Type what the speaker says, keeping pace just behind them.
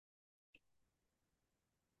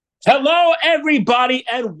Hello, everybody,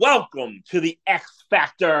 and welcome to the X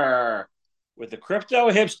Factor with the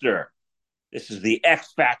Crypto Hipster. This is the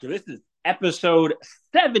X Factor. This is episode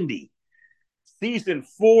 70, season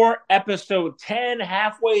 4, episode 10,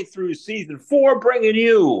 halfway through season 4, bringing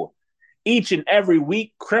you each and every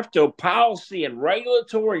week crypto policy and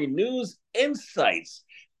regulatory news, insights,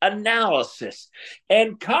 analysis,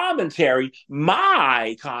 and commentary.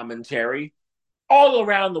 My commentary all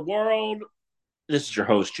around the world. This is your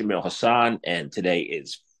host, Jamil Hassan, and today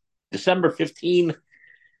is December 15th.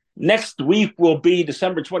 Next week will be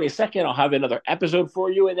December 22nd. I'll have another episode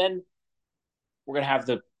for you, and then we're going to have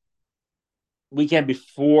the weekend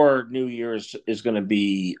before New Year's is going to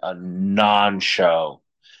be a non-show.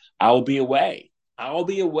 I will be away. I will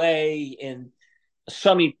be away in a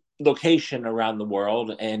sunny location around the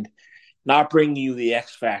world and not bring you the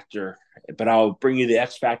X Factor, but I'll bring you the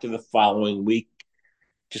X Factor the following week,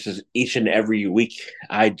 just as each and every week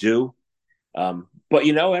I do. But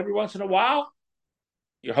every once in a while,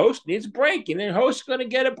 your host needs a break, and your host's going to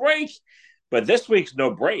get a break. But this week's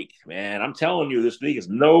no break, man. I'm telling you, this week is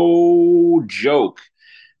no joke.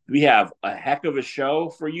 We have a heck of a show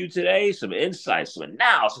for you today. Some insights, some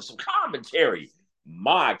analysis, some commentary.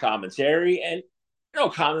 My commentary, and no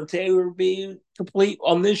commentary would be complete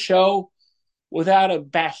on this show without a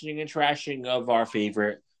bashing and trashing of our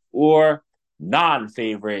favorite or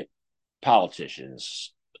non-favorite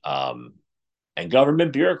politicians and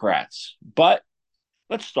government bureaucrats. But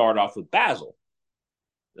let's start off with Basel.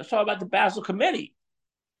 Let's talk about the Basel Committee.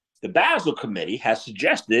 The Basel Committee has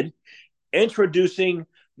suggested introducing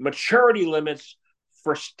maturity limits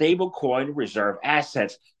for stablecoin reserve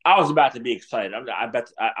assets. I was about to be excited.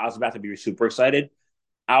 I was about to be super excited.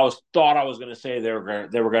 Thought I was going to say they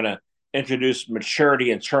were going to introduce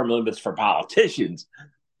maturity and term limits for politicians,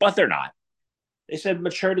 but they're not. They said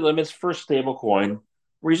maturity limits for stablecoin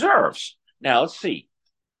reserves. Now let's see.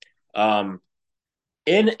 In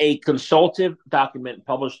a consultative document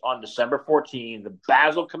published on December 14, the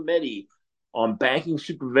Basel Committee on Banking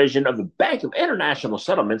Supervision of the Bank of International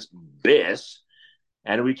Settlements, BIS,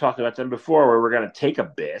 and we talked about them before where we're going to take a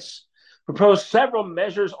BIS, proposed several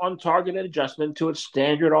measures on targeted adjustment to its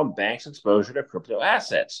standard on banks' exposure to crypto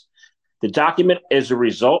assets. The document is a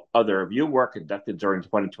result of the review work conducted during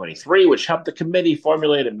 2023, which helped the committee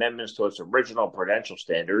formulate amendments to its original prudential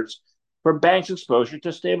standards for banks' exposure to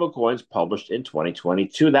stablecoins published in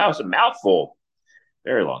 2022. That was a mouthful.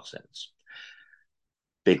 Very long sentence.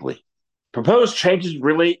 Bigly. Proposed changes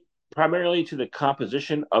relate primarily to the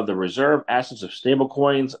composition of the reserve assets of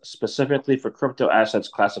stablecoins, specifically for crypto assets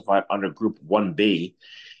classified under Group 1B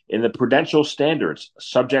in the prudential standards,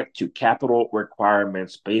 subject to capital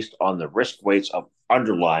requirements based on the risk weights of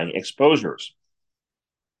underlying exposures.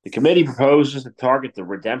 The committee proposes to target the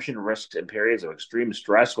redemption risks in periods of extreme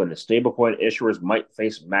stress when the stablecoin issuers might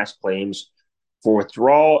face mass claims for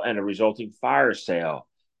withdrawal and a resulting fire sale.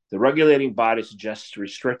 The regulating body suggests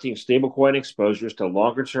restricting stablecoin exposures to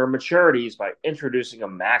longer-term maturities by introducing a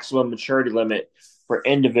maximum maturity limit for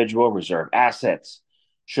individual reserve assets.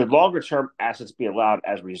 Should longer-term assets be allowed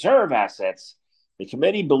as reserve assets, the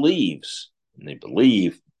committee believes, and they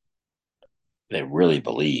really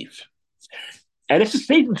believe, and it's a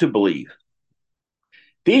statement to believe,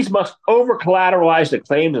 these must over-collateralize the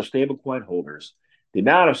claims of stablecoin holders. The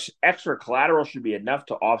amount of extra collateral should be enough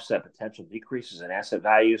to offset potential decreases in asset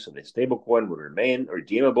value so the stablecoin would remain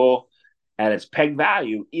redeemable at its peg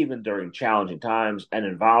value even during challenging times and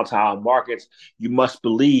in volatile markets. You must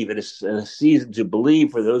believe. It is a season to believe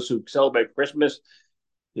for those who celebrate Christmas.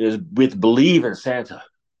 It is with believe in Santa.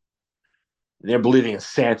 They're believing in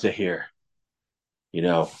Santa here.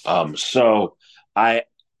 So I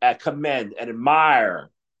commend and admire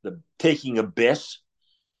the taking abyss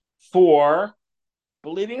for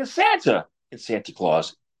believing in Santa and Santa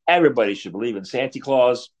Claus. Everybody should believe in Santa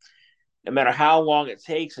Claus, no matter how long it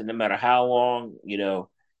takes, and no matter how long,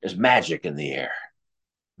 there's magic in the air.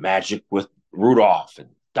 Magic with Rudolph and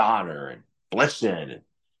Donner and Blitzen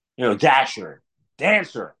and, Dasher,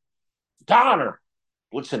 Dancer, Donner,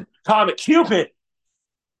 Blitzen, Comet, Cupid,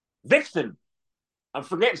 Vixen. I'm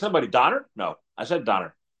forgetting somebody. Donner? No, I said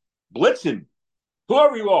Donner. Blitzen,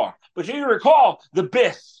 whoever you are. But you recall the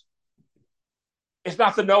BIS. It's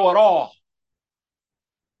not the know-it-all.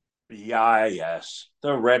 BIS,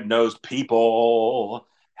 the red-nosed people,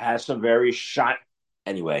 has some very shiny.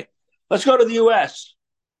 Anyway, let's go to the U.S.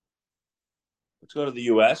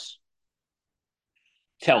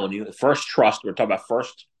 Telling you, the First Trust, we're talking about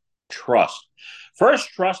First Trust. First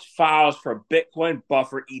Trust files for Bitcoin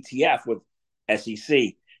buffer ETF with SEC.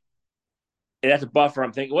 And that's a buffer.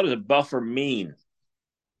 I'm thinking, what does a buffer mean?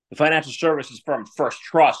 The financial services firm First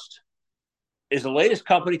Trust is the latest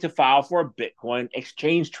company to file for a Bitcoin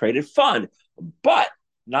exchange traded fund, but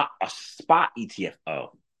not a spot ETF.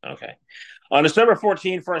 Oh, okay. On December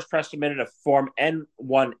 14, First Trust submitted a Form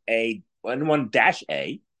N1A,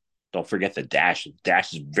 N1-A. Don't forget the dash. The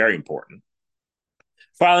dash is very important.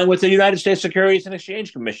 Filing with the United States Securities and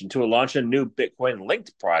Exchange Commission to launch a new Bitcoin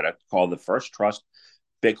linked product called the First Trust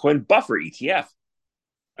Bitcoin Buffer ETF.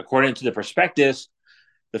 According to the prospectus,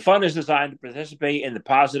 the fund is designed to participate in the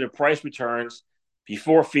positive price returns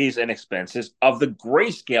before fees and expenses of the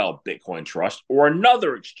Grayscale Bitcoin Trust or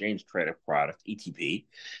another exchange traded product, ETP,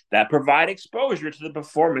 that provide exposure to the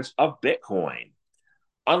performance of Bitcoin.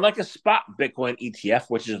 Unlike a spot Bitcoin ETF,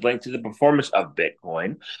 which is linked to the performance of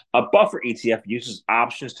Bitcoin, a buffer ETF uses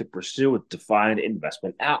options to pursue a defined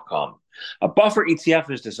investment outcome. A buffer ETF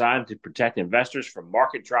is designed to protect investors from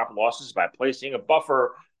market drop losses by placing a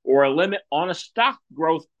buffer or a limit on a stock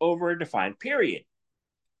growth over a defined period.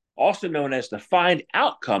 Also known as defined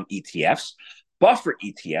outcome ETFs, buffer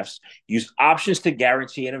ETFs use options to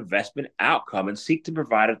guarantee an investment outcome and seek to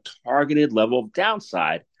provide a targeted level of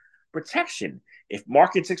downside protection if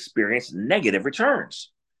markets experience negative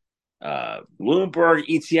returns. Bloomberg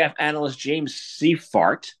ETF analyst James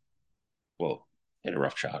Seifert, whoa, had a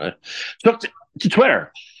rough childhood, took to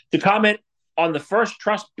Twitter to comment on the First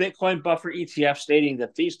Trust Bitcoin Buffer ETF, stating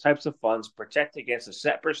that these types of funds protect against a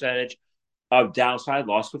set percentage of downside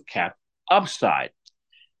loss with capped upside.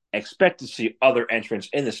 Expect to see other entrants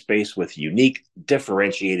in the space with unique,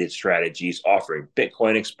 differentiated strategies offering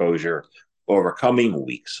Bitcoin exposure over coming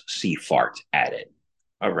weeks. Seifert added.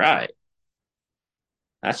 All right.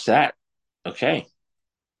 That's that. Okay.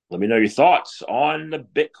 Let me know your thoughts on the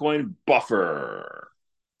Bitcoin buffer.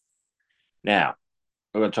 Now,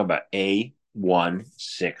 we're going to talk about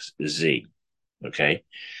A16Z. Okay.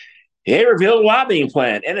 He revealed a lobbying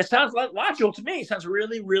plan, and it sounds like logical to me. It sounds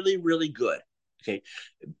really, really, really good. Okay.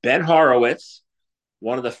 Ben Horowitz,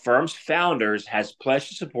 one of the firm's founders, has pledged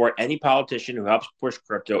to support any politician who helps push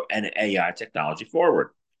crypto and AI technology forward.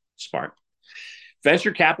 Smart.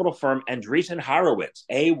 Venture capital firm Andreessen Horowitz,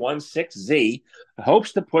 A16Z,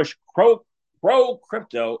 hopes to push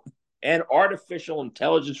pro-crypto and artificial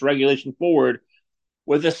intelligence regulation forward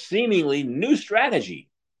with a seemingly new strategy,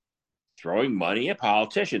 throwing money at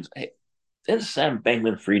politicians. Hey, didn't Sam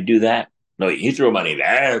Bankman-Fried do that? No, he threw money at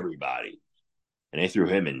everybody, and they threw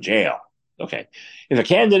him in jail. Okay. If a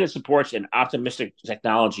candidate supports an optimistic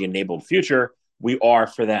technology-enabled future, we are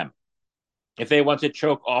for them. If they want to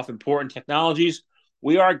choke off important technologies,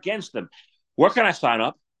 we are against them. Where can I sign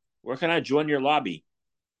up? Where can I join your lobby?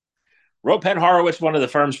 Wrote Ben Horowitz, one of the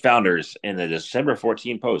firm's founders, in the December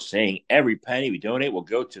 14 post, saying every penny we donate will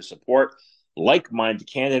go to support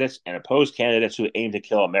like-minded candidates and oppose candidates who aim to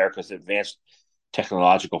kill America's advanced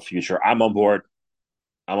technological future. I'm on board.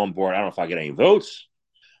 I'm on board. I don't know if I get any votes.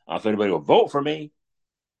 I don't know if anybody will vote for me.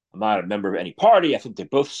 I'm not a member of any party. I think they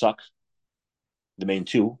both suck. The main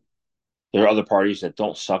two. There are other parties that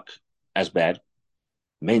don't suck as bad.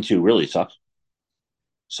 The main two really suck.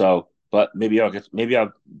 So, but maybe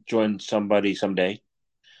I'll join somebody someday.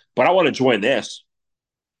 But I want to join this.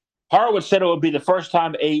 Horowitz said it would be the first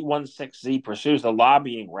time A16Z pursues the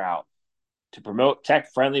lobbying route to promote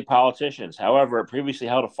tech-friendly politicians. However, it previously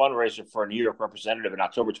held a fundraiser for a New York representative in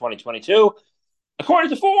October 2022, according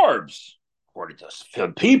to Forbes. According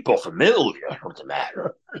to people familiar with the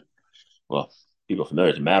matter. Well, people familiar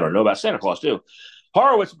with the matter know about Santa Claus, too.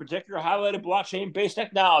 Horowitz, in particular, highlighted blockchain-based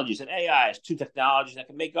technologies and AI as two technologies that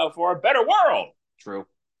can make up for a better world. True.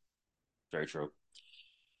 Very true.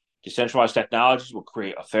 Decentralized technologies will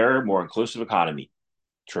create a fairer, more inclusive economy.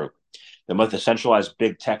 True. Than what the centralized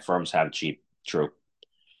big tech firms have achieved. True.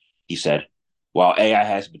 He said, while AI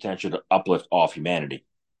has the potential to uplift all of humanity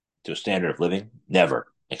to a standard of living never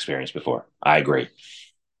experienced before. I agree.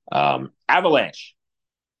 Avalanche,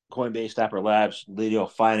 Coinbase, Dapper Labs, Lido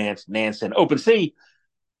Finance, Nansen, OpenSea,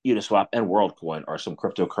 Uniswap, and WorldCoin are some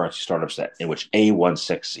cryptocurrency startups in which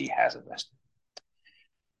A16Z has invested.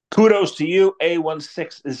 Kudos to you,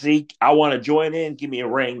 A16Z. I want to join in. Give me a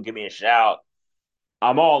ring. Give me a shout.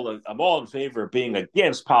 I'm all in favor of being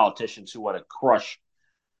against politicians who want to crush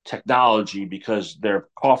technology because their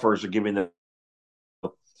coffers are giving them.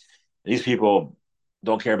 These people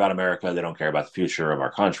don't care about America. They don't care about the future of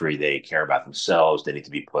our country. They care about themselves. They need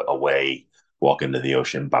to be put away. Walk into the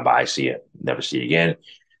ocean. Bye bye. See it. Never see it again.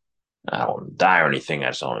 I don't die or anything. I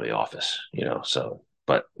just don't want to be office. So,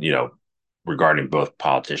 but regarding both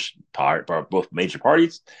both major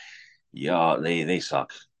parties, yeah, they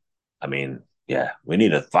suck. I mean, yeah, we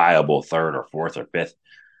need a viable third or fourth or fifth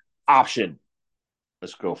option.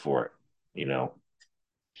 Let's go for it.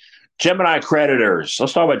 Gemini creditors.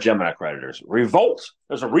 Let's talk about Gemini creditors. Revolt.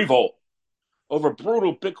 There's a revolt over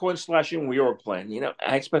brutal Bitcoin slashing reorg plan.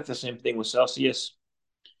 I expect the same thing with Celsius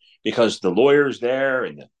because the lawyers there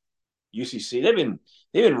and the UCC,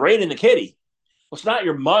 they've been raining the kitty. Well, it's not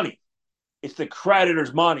your money. It's the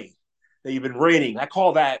creditor's money that you've been raiding. I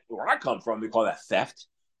call that, where I come from, we call that theft.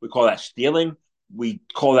 We call that stealing. We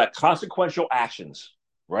call that consequential actions,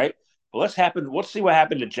 right? But let's see what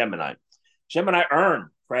happened to Gemini. Gemini earn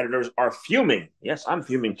creditors are fuming. Yes, I'm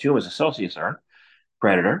fuming too as a Celsius earn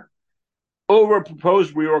creditor over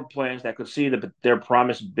proposed reorg plans that could see their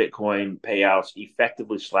promised Bitcoin payouts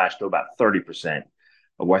effectively slashed to about 30%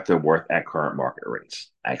 of what they're worth at current market rates.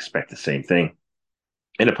 I expect the same thing.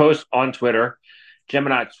 In a post on Twitter,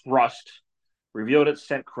 Gemini Trust revealed it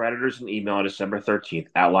sent creditors an email on December 13th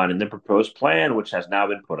outlining the proposed plan, which has now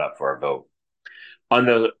been put up for a vote.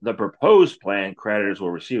 Under the proposed plan, creditors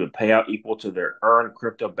will receive a payout equal to their earned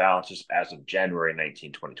crypto balances as of January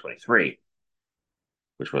 19, 2023,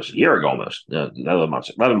 which was a year ago almost, 11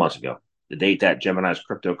 months ago, the date that Gemini's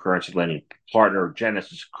cryptocurrency lending partner,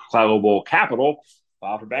 Genesis Global Capital,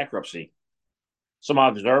 filed for bankruptcy. Some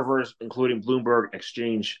observers, including Bloomberg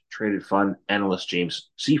Exchange Traded Fund analyst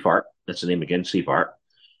James Seifert, that's the name again, Seifert,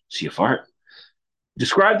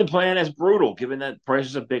 described the plan as brutal, given that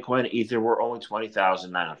prices of Bitcoin and Ether were only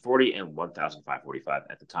 20,940 and 1,545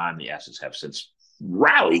 at the time. The assets have since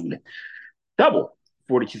rallied double,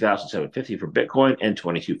 42,750 for Bitcoin and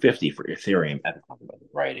 2,250 for Ethereum at the time of the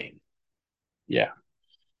writing. Yeah.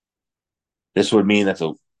 This would mean that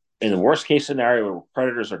in the worst case scenario, where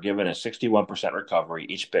creditors are given a 61% recovery,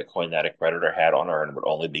 each Bitcoin that a creditor had on earn would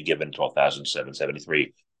only be given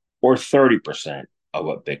 12,773, or 30% of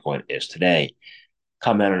what Bitcoin is today.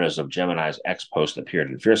 Commenters of Gemini's X post appeared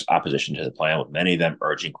in fierce opposition to the plan, with many of them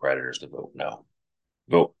urging creditors to vote no.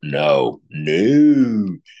 Vote no.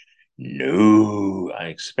 No. No. I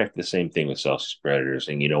expect the same thing with Celsius creditors.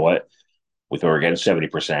 And you know what? We thought we were getting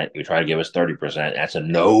 70%. You try to give us 30%. That's a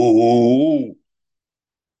no.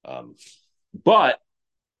 But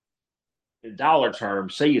in dollar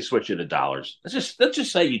terms, say you switch it to dollars. Let's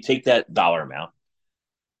just say you take that dollar amount.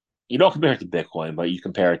 You don't compare it to Bitcoin, but you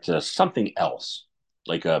compare it to something else,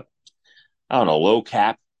 like I don't know, low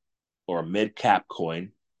cap or a mid cap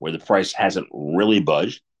coin where the price hasn't really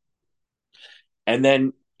budged. And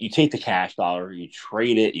then you take the cash dollar, you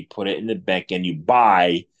trade it, you put it in the bank, and you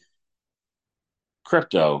buy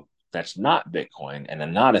crypto that's not Bitcoin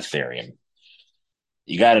and not Ethereum.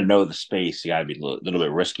 You got to know the space. You got to be a little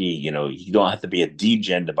bit risky. You don't have to be a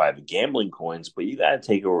degen to buy the gambling coins, but you got to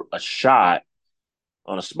take a shot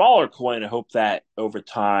on a smaller coin and hope that over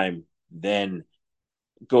time then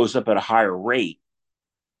goes up at a higher rate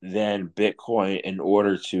than Bitcoin in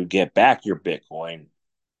order to get back your Bitcoin.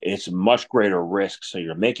 It's a much greater risk. So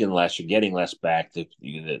you're making less, you're getting less back. The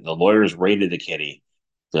lawyers raided the kitty.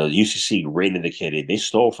 The UCC raided the kitty. They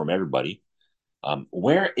stole from everybody.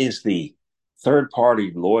 Where is the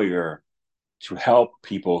third-party lawyer to help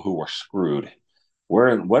people who were screwed?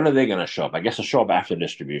 When are they going to show up? I guess they'll show up after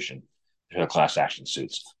distribution to the class action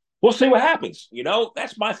suits. We'll see what happens.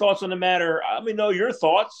 That's my thoughts on the matter. Let me know your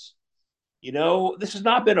thoughts. This has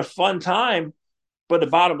not been a fun time, but the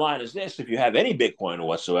bottom line is this: if you have any Bitcoin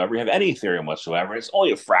whatsoever, you have any Ethereum whatsoever, it's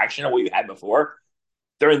only a fraction of what you had before.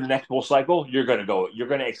 During the next bull cycle, you're going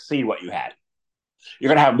to exceed what you had. You're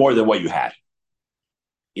going to have more than what you had.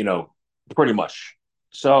 Pretty much.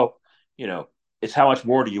 So, it's how much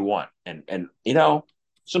more do you want? And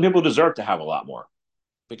some people deserve to have a lot more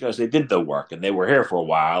because they did the work and they were here for a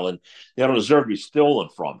while and they don't deserve to be stolen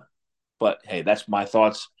from. But hey, that's my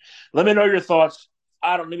thoughts. Let me know your thoughts.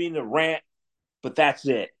 I don't mean to rant, but that's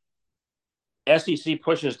it. SEC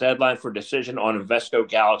pushes deadline for decision on Invesco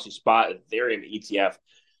Galaxy Spot Ethereum ETF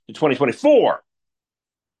to 2024.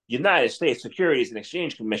 United States Securities and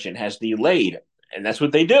Exchange Commission has delayed, and that's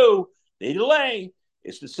what they do. They delay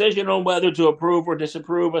its decision on whether to approve or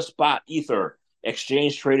disapprove a spot Ether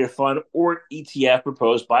exchange traded fund or ETF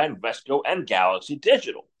proposed by Invesco and Galaxy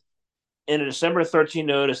Digital. In a December 13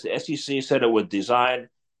 notice, the SEC said it would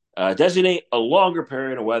designate a longer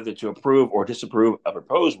period on whether to approve or disapprove a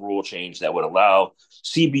proposed rule change that would allow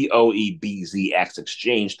CBOE-BZX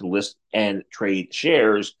exchange to list and trade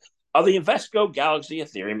shares of the Invesco Galaxy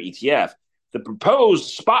Ethereum ETF. The proposed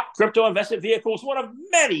spot crypto investment vehicle is one of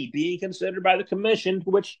many being considered by the commission,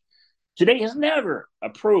 which today has never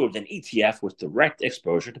approved an ETF with direct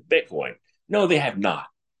exposure to Bitcoin. No, they have not.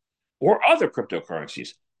 Or other cryptocurrencies.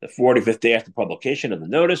 The 45th day after publication of the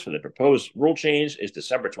notice for the proposed rule change is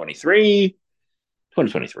December 23,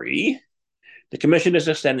 2023. The commission is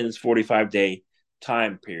extending its 45-day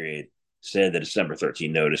time period said the December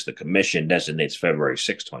 13 notice, the commission designates February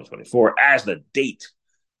 6, 2024 as the date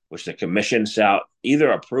which the commission shall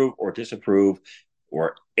either approve or disapprove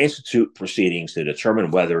or institute proceedings to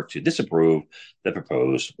determine whether to disapprove the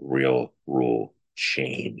proposed real rule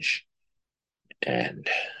change. And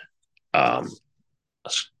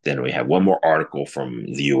then we have one more article from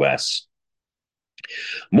the U.S.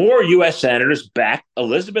 More U.S. senators back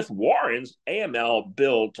Elizabeth Warren's AML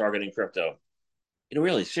bill targeting crypto.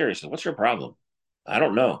 Really, seriously, what's your problem? I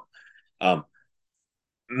don't know.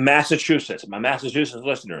 Massachusetts, my Massachusetts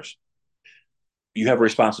listeners, you have a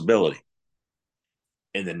responsibility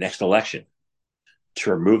in the next election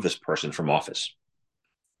to remove this person from office.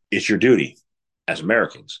 It's your duty as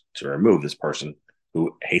Americans to remove this person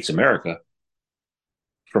who hates America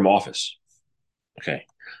from office. Okay.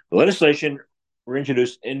 The legislation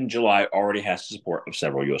reintroduced in July already has the support of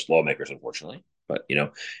several U.S. lawmakers, unfortunately. But,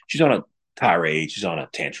 she's on a tirade. She's on a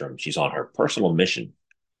tantrum. She's on her personal mission.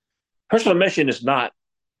 Personal mission is not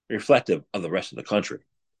reflective of the rest of the country.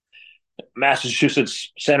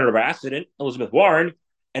 Massachusetts Senator President Elizabeth Warren,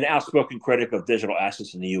 an outspoken critic of digital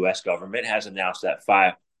assets in the U.S. government, has announced that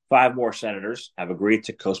five more senators have agreed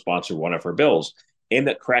to co-sponsor one of her bills aimed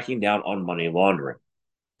at cracking down on money laundering.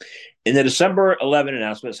 In the December 11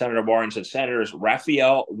 announcement, Senator Warren said Senators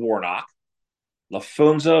Raphael Warnock,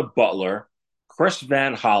 LaFunza Butler, Chris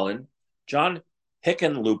Van Hollen, John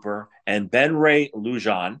Hickenlooper, and Ben Ray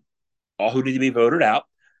Lujan, all who need to be voted out,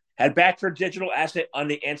 had backed her digital asset on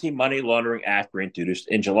the Anti-Money Laundering Act introduced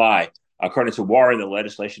in July. According to Warren, the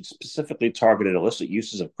legislation specifically targeted illicit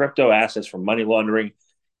uses of crypto assets for money laundering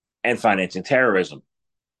and financing terrorism.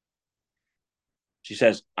 She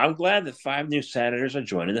says, I'm glad that 5 new senators are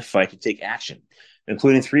joining the fight to take action,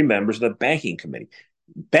 including 3 members of the Banking Committee.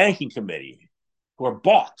 Banking Committee, who are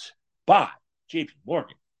bought by JP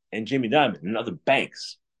Morgan and Jamie Dimon and other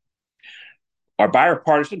banks. Our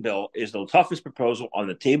bipartisan bill is the toughest proposal on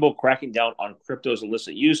the table, cracking down on crypto's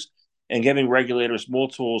illicit use and giving regulators more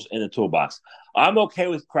tools in the toolbox. I'm okay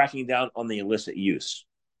with cracking down on the illicit use.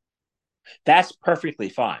 That's perfectly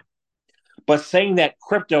fine. But saying that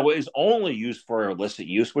crypto is only used for illicit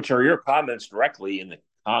use, which are your comments directly in the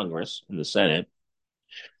Congress, in the Senate,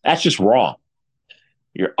 that's just wrong.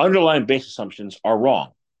 Your underlying base assumptions are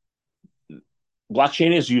wrong.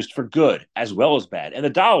 Blockchain is used for good as well as bad, and the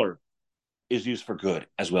dollar is used for good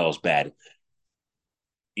as well as bad.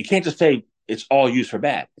 You can't just say it's all used for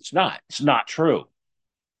bad. It's not. It's not true.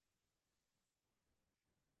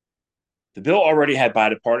 The bill already had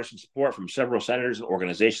bipartisan support from several senators and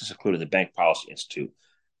organizations, including the Bank Policy Institute,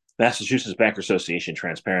 Massachusetts Banker Association,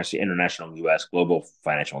 Transparency International, U.S. Global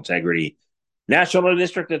Financial Integrity, National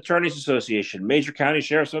District Attorneys Association, Major County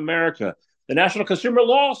Sheriffs of America, the National Consumer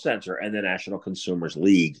Law Center, and the National Consumers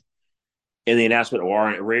League. In the announcement,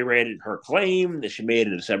 Warren reiterated her claim that she made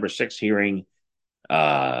in the December 6th hearing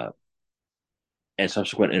and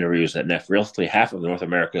subsequent interviews that roughly half of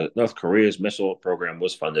North Korea's missile program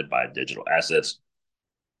was funded by digital assets.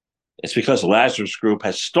 It's because the Lazarus Group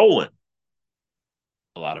has stolen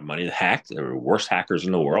a lot of money. Hacked. They were the worst hackers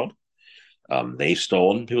in the world. They've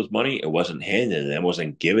stolen people's money. It wasn't handed to them. It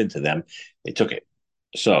wasn't given to them. They took it.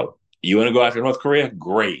 So you want to go after North Korea?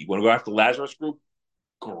 Great. You want to go after the Lazarus Group?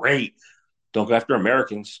 Great. Don't go after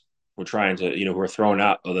Americans who are trying to, who are thrown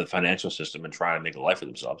out of the financial system and trying to make a life for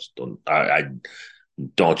themselves. Don't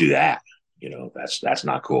do that. That's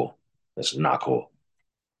not cool. That's not cool.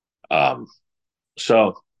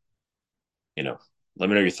 So, let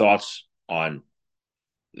me know your thoughts on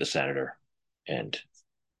the senator and,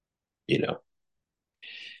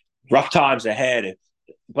 rough times ahead.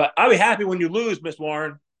 But I'll be happy when you lose, Miss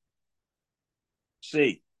Warren.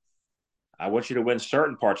 See, I want you to win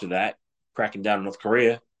certain parts of that, cracking down on North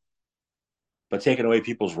Korea, but taking away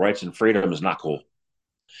people's rights and freedom is not cool.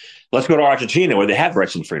 Let's go to Argentina, where they have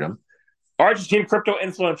rights and freedom. Argentine crypto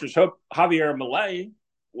influencers hope Javier Milei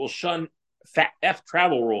will shun Fat F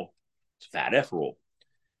travel rule. It's Fat F rule.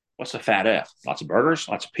 What's a Fat F? Lots of burgers,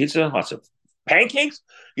 lots of pizza, lots of pancakes.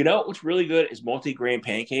 What's really good is multi-grain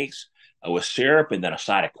pancakes with syrup and then a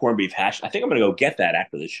side of corned beef hash. I think I'm going to go get that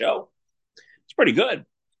after the show. It's pretty good.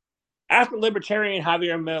 After libertarian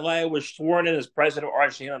Javier Milei was sworn in as president of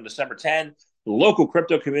Argentina on December 10, the local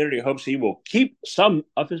crypto community hopes he will keep some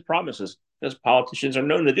of his promises, because politicians are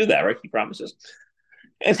known to do that, right? Keep promises.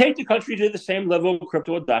 And take the country to the same level of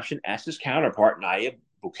crypto adoption as his counterpart, Nayib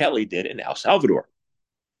Bukele, did in El Salvador.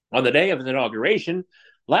 On the day of his inauguration,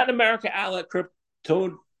 Latin America outlet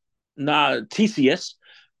Crypto Noticias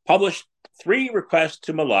published 3 requests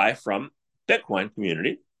to Milei from Bitcoin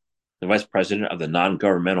community. The vice president of the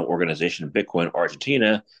non-governmental organization Bitcoin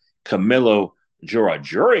Argentina, Camilo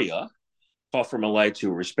Jurajuria, call for Malay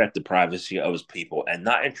to respect the privacy of his people and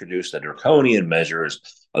not introduce the draconian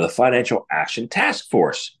measures of the Financial Action Task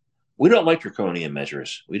Force. We don't like draconian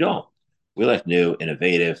measures. We don't. We like new,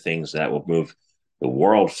 innovative things that will move the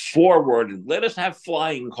world forward and let us have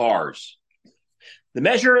flying cars. The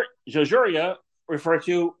measure Jojuria referred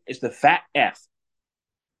to is the FAT F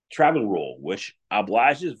travel rule, which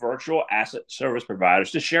obliges virtual asset service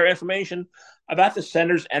providers to share information about the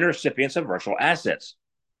senders and recipients of virtual assets.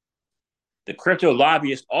 The crypto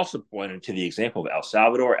lobbyist also pointed to the example of El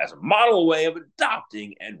Salvador as a model way of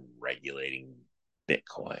adopting and regulating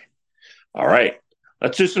Bitcoin. All right,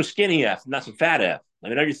 let's do some skinny F, not some fat F. Let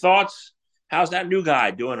me know your thoughts. How's that new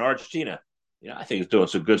guy doing in Argentina? I think he's doing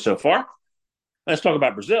so good so far. Let's talk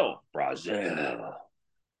about Brazil.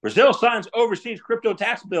 Brazil signs overseas crypto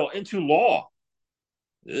tax bill into law.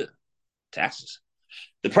 Ugh, taxes.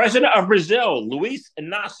 The president of Brazil, Luiz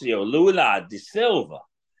Inácio Lula da Silva,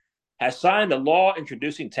 has signed a law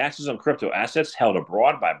introducing taxes on crypto assets held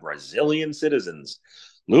abroad by Brazilian citizens.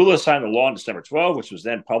 Lula signed the law on December 12, which was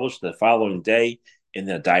then published the following day in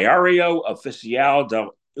the Diário Oficial da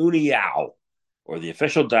União, or the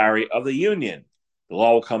official diary of the Union. The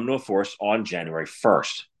law will come into force on January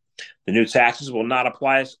 1st. The new taxes will not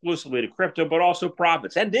apply exclusively to crypto, but also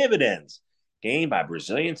profits and dividends gained by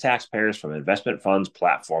Brazilian taxpayers from investment funds,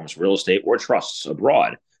 platforms, real estate, or trusts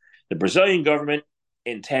abroad. The Brazilian government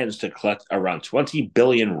intends to collect around 20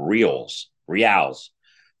 billion reals,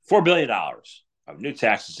 $4 billion of new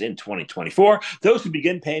taxes in 2024. Those who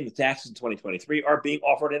begin paying the taxes in 2023 are being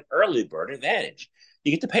offered an early bird advantage.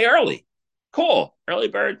 You get to pay early. Cool. Early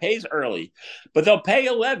bird pays early. But they'll pay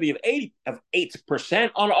a levy of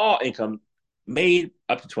 8% on all income made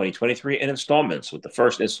up to 2023 in installments, with the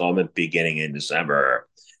first installment beginning in December.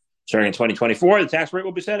 Starting in 2024, the tax rate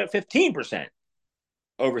will be set at 15%.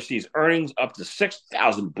 Overseas earnings up to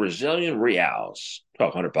 6,000 Brazilian reals,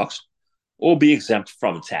 $1,200, will be exempt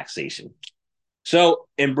from taxation. So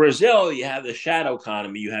in Brazil, you have the shadow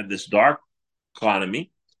economy, you have this dark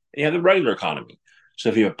economy, and you have the regular economy. So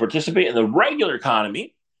if you participate in the regular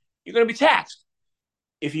economy, you're going to be taxed.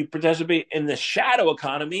 If you participate in the shadow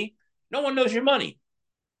economy, no one knows your money.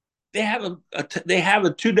 They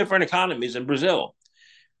have two different economies in Brazil.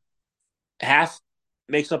 Half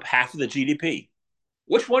makes up half of the GDP.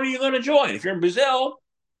 Which one are you going to join? If you're in Brazil,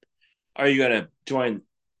 are you going to join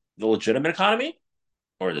the legitimate economy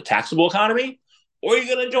or the taxable economy? Or are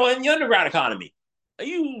you going to join the underground economy? Let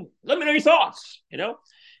me know your thoughts.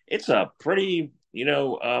 It's a pretty,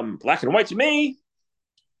 black and white to me,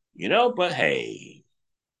 but hey,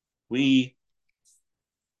 we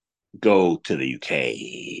go to the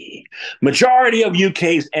UK. Majority of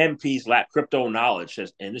UK's MPs lack crypto knowledge,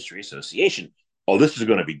 says Industry Association. Oh, this is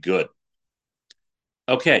going to be good.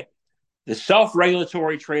 Okay. The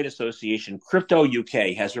Self-Regulatory Trade Association, Crypto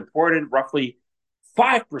UK, has reported roughly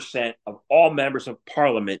 5% of all members of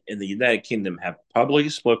parliament in the United Kingdom have publicly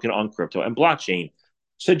spoken on crypto and blockchain,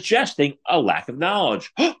 suggesting a lack of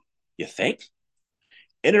knowledge. You think?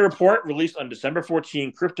 In a report released on December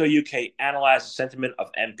 14, Crypto UK analyzed the sentiment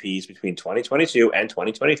of MPs between 2022 and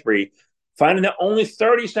 2023, finding that only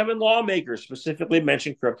 37 lawmakers specifically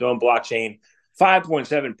mentioned crypto and blockchain,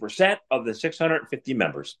 5.7% of the 650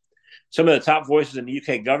 members. Some of the top voices in the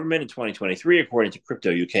UK government in 2023, according to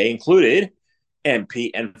Crypto UK, included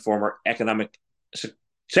MP and former Economic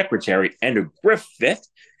Secretary Andrew Griffith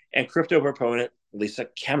and crypto proponent Lisa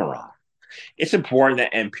Cameron. It's important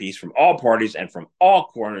that MPs from all parties and from all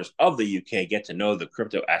corners of the UK get to know the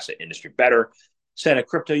crypto asset industry better, said a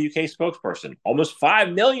Crypto UK spokesperson. Almost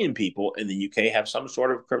 5 million people in the UK have some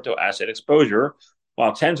sort of crypto asset exposure,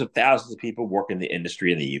 while tens of thousands of people work in the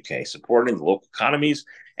industry in the UK, supporting the local economies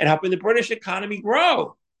and helping the British economy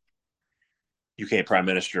grow. UK Prime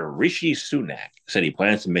Minister Rishi Sunak said he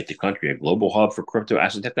plans to make the country a global hub for crypto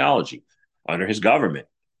asset technology under his government.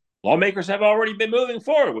 Lawmakers have already been moving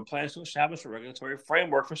forward with plans to establish a regulatory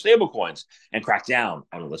framework for stablecoins and crack down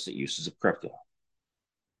on illicit uses of crypto.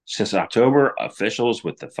 Since October, officials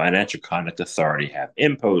with the Financial Conduct Authority have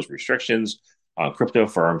imposed restrictions on crypto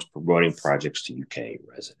firms promoting projects to UK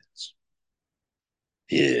residents.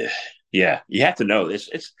 Yeah, you have to know this.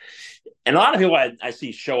 And a lot of people I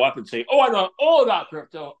see show up and say, "Oh, I know all about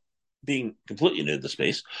crypto," being completely new to the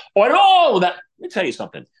space. Oh, I know all of that. Let me tell you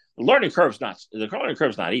something. The learning curve's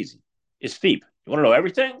not easy. It's steep. You want to know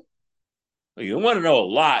everything? Well, you want to know a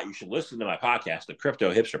lot, you should listen to my podcast, the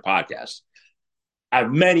Crypto Hipster podcast. I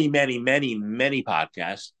have many, many, many, many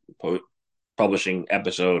podcasts publishing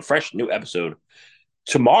fresh new episode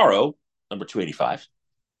tomorrow, number 285,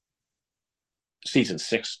 season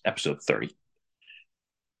 6, episode 30.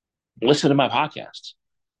 Listen to my podcasts.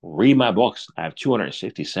 Read my books. I have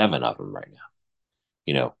 267 of them right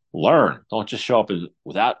now. Learn. Don't just show up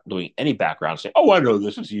without doing any background. Say, "Oh, I know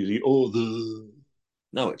this is easy." Oh,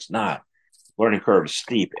 no, it's not. Learning curve is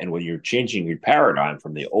steep, and when you're changing your paradigm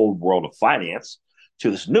from the old world of finance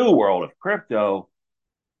to this new world of crypto,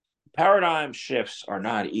 paradigm shifts are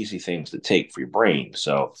not easy things to take for your brain.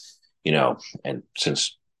 So, and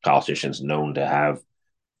since politicians known to have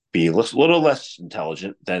be a little less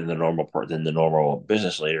intelligent than the normal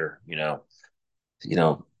business leader, you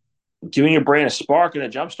know, giving your brain a spark and a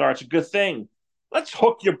jump start's a good thing. Let's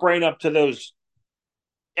hook your brain up to those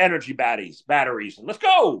energy batteries, and let's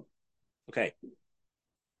go. Okay.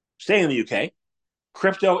 Staying in the UK,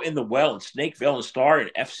 crypto in the well and snake villain star in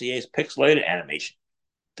FCA's pixelated animation.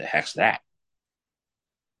 The heck's that?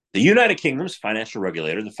 The United Kingdom's financial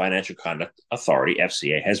regulator, the Financial Conduct Authority,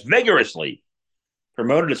 FCA, has vigorously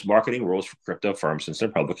promoted its marketing rules for crypto firms since their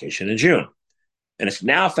publication in June. And it's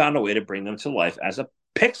now found a way to bring them to life as a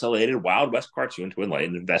pixelated Wild West cartoon to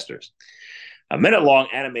enlighten investors. A minute-long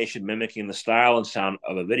animation mimicking the style and sound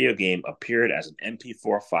of a video game appeared as an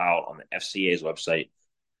MP4 file on the FCA's website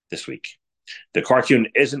this week. The cartoon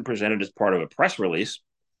isn't presented as part of a press release,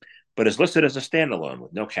 but is listed as a standalone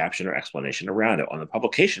with no caption or explanation around it on the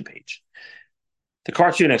publication page. The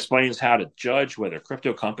cartoon explains how to judge whether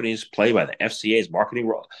crypto companies play by the FCA's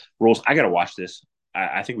marketing rules. I got to watch this.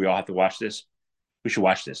 I think we all have to watch this. We should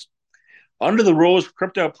watch this. Under the rules,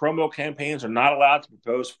 crypto promo campaigns are not allowed to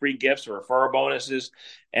propose free gifts or referral bonuses,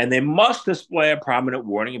 and they must display a prominent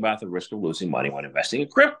warning about the risk of losing money when investing in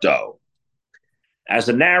crypto. As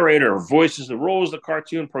the narrator voices the rules, the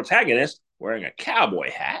cartoon protagonist, wearing a cowboy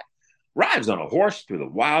hat, rides on a horse through the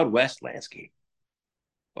Wild West landscape.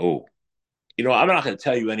 Oh, I'm not going to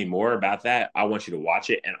tell you any more about that. I want you to watch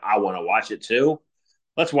it, and I want to watch it too.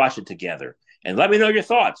 Let's watch it together, and let me know your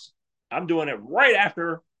thoughts. I'm doing it right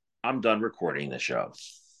after I'm done recording the show.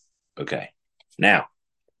 Okay. Now,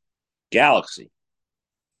 Galaxy.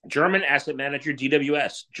 German asset manager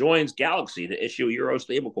DWS joins Galaxy to issue a Euro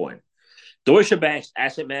stablecoin. Deutsche Bank's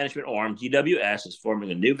asset management arm, DWS, is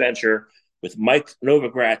forming a new venture with Mike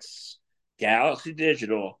Novogratz, Galaxy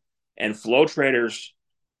Digital, and Flow Traders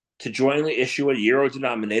to jointly issue a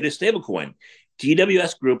euro-denominated stablecoin.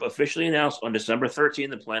 DWS Group officially announced on December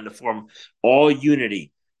 13th the plan to form All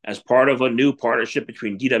Unity as part of a new partnership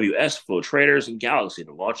between DWS, Flow Traders, and Galaxy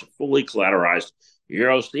to launch a fully collateralized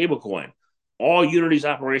euro stablecoin. All Unity's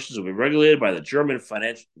operations will be regulated by the German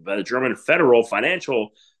Federal Financial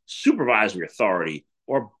Supervisory Authority,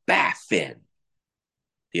 or BaFin.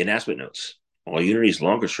 The announcement notes, All Unity's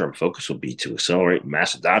longer-term focus will be to accelerate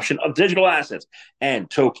mass adoption of digital assets and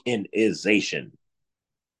tokenization.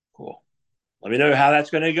 Cool. Let me know how that's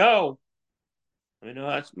going to go.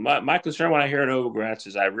 That's my concern when I hear Novogratz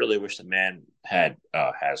is I really wish the man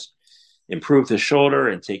has improved his shoulder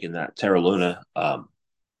and taken that Terra Luna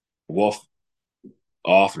wolf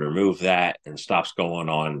off and removed that and stops going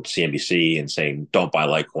on CNBC and saying don't buy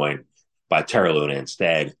Litecoin, buy Terra Luna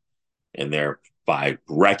instead, and thereby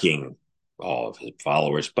wrecking all of his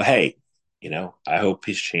followers. But hey, I hope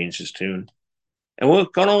he's changed his tune, and we're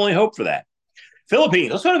gonna only hope for that.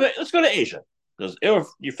 Philippines. Let's go to Asia. Because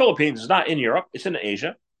your Philippines is not in Europe, it's in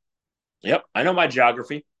Asia. Yep, I know my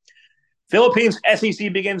geography. Philippines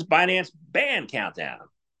SEC begins Binance ban countdown.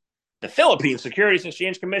 The Philippines Securities and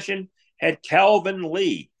Exchange Commission head Kelvin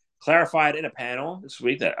Lee clarified in a panel this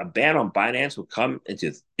week that a ban on Binance would come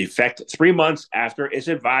into effect 3 months after its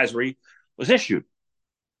advisory was issued.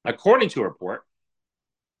 According to a report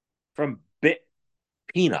from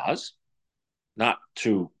BitPinas,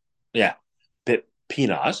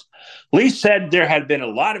 Pinas. Lee said there had been a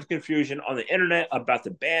lot of confusion on the internet about the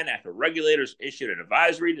ban after regulators issued an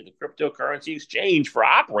advisory to the cryptocurrency exchange for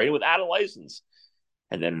operating without a license.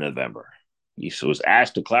 And then in November, he was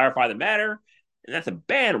asked to clarify the matter and that the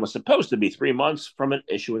ban was supposed to be 3 months from an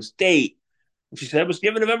issuance date. And she said it was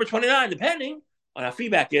given November 29, depending on how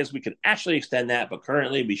feedback is, we can actually extend that, but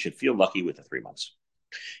currently we should feel lucky with the 3 months.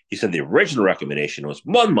 He said the original recommendation was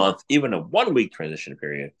 1 month, even a 1 week transition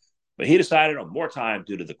period. But he decided on more time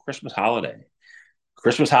due to the Christmas holiday.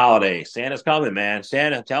 Santa's coming, man.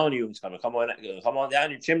 Santa, I'm telling you, he's going to come on down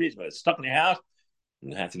your chimneys, but it's stuck in your house.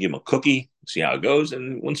 You have to give him a cookie, see how it goes,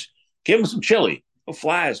 and give him some chili. He'll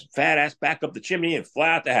fly his fat ass back up the chimney and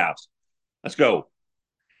fly out the house. Let's go.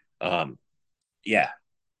 Yeah.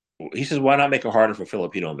 He says, why not make it harder for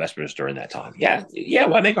Filipino investors during that time? Yeah,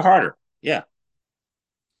 why make it harder? Yeah.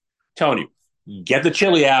 I'm telling you, get the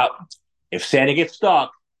chili out. If Santa gets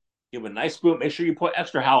stuck, give him a nice spoon. Make sure you put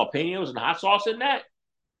extra jalapenos and hot sauce in that.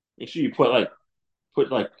 Make sure you put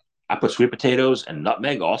like I put sweet potatoes and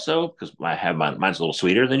nutmeg also because mine's a little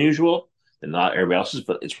sweeter than usual than not everybody else's,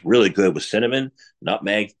 but it's really good with cinnamon,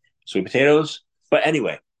 nutmeg, sweet potatoes. But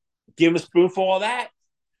anyway, give him a spoonful of that,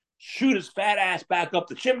 shoot his fat ass back up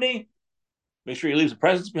the chimney, make sure he leaves the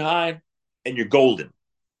presents behind, and you're golden.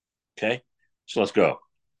 Okay? So let's go.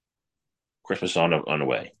 Christmas on the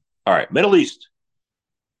way. All right, Middle East.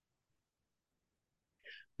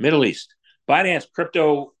 Middle East. Binance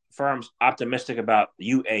crypto firms optimistic about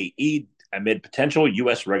UAE amid potential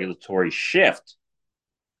U.S. regulatory shift.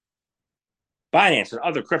 Binance and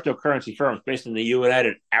other cryptocurrency firms based in the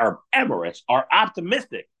United Arab Emirates are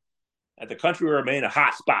optimistic that the country will remain a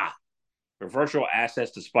hot spot for virtual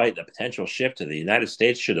assets despite the potential shift to the United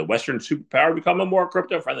States should the Western superpower become a more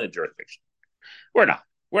crypto-friendly jurisdiction. We're not.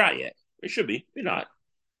 We're not yet. We should be. We're not.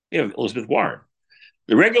 We have Elizabeth Warren.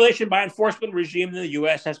 The regulation by enforcement regime in the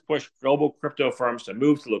U.S. has pushed global crypto firms to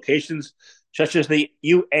move to locations such as the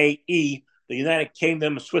UAE, the United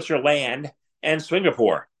Kingdom, Switzerland, and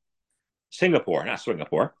Singapore. Singapore, not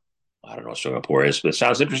Singapore. I don't know what Singapore is, but it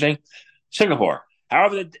sounds interesting. Singapore.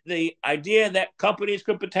 However, the idea that companies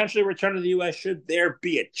could potentially return to the U.S. should there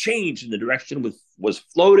be a change in the direction was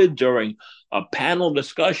floated during a panel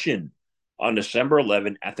discussion on December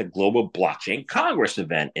 11 at the Global Blockchain Congress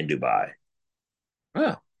event in Dubai.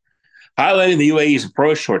 Oh. Highlighting the UAE's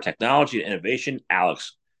approach toward technology and innovation,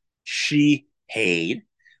 Alex Shehaid,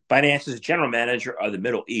 Binance's general manager of the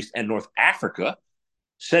Middle East and North Africa,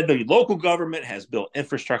 said the local government has built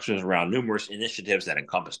infrastructures around numerous initiatives that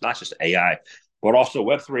encompass not just AI, but also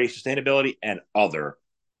Web3, sustainability, and other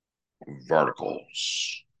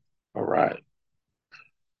verticals. All right.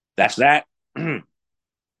 That's that. One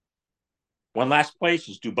last place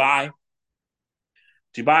is Dubai.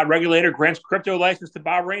 Dubai regulator grants crypto license to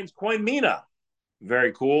Bahrain's Coinmina.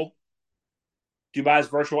 Very cool. Dubai's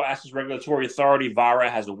Virtual Assets Regulatory Authority, VARA,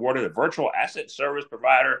 has awarded a virtual asset service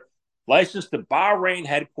provider license to Bahrain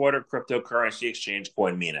headquartered cryptocurrency exchange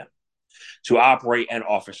Coinmina to operate and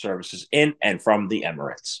offer services in and from the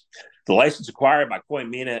Emirates. The license acquired by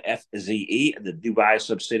Coinmina FZE, the Dubai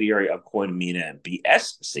subsidiary of Coinmina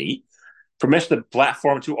BSC, permits the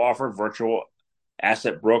platform to offer virtual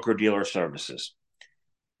asset broker-dealer services.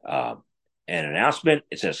 An announcement,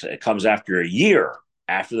 it says it comes after a year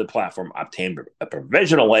after the platform obtained a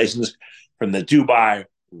provisional license from the Dubai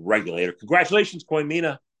regulator. Congratulations,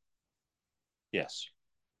 Coinmina. Yes,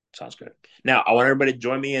 sounds good. Now, I want everybody to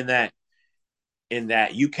join me in that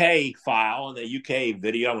UK file, in the UK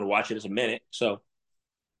video. I'm going to watch it in a minute. So,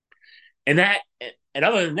 and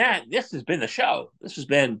other than that, this has been the show. This has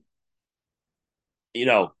been,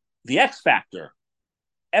 the X Factor,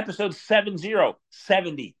 episode 70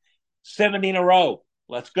 in a row.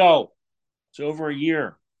 Let's go. It's over a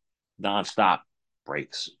year, nonstop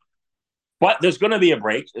breaks. But there's going to be a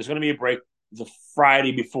break. There's going to be a break the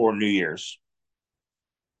Friday before New Year's.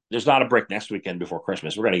 There's not a break next weekend before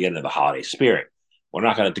Christmas. We're going to get into the holiday spirit. We're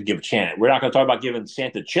not going to give a chant. We're not going to talk about giving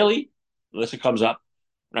Santa chili unless it comes up.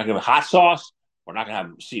 We're not going to give hot sauce. We're not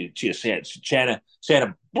going to have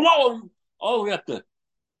Santa blow him all the way up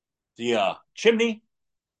the chimney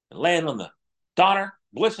and land on the Donner,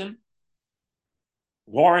 Blitzen,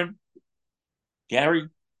 Warren, Gary,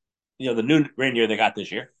 the new reindeer they got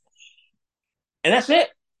this year. And that's it.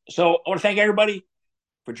 So I want to thank everybody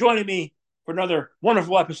for joining me for another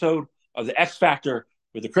wonderful episode of the X Factor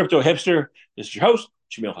with the Crypto Hipster. This is your host,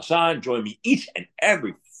 Jamil Hassan. Join me each and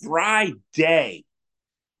every Friday.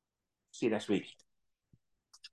 See you next week.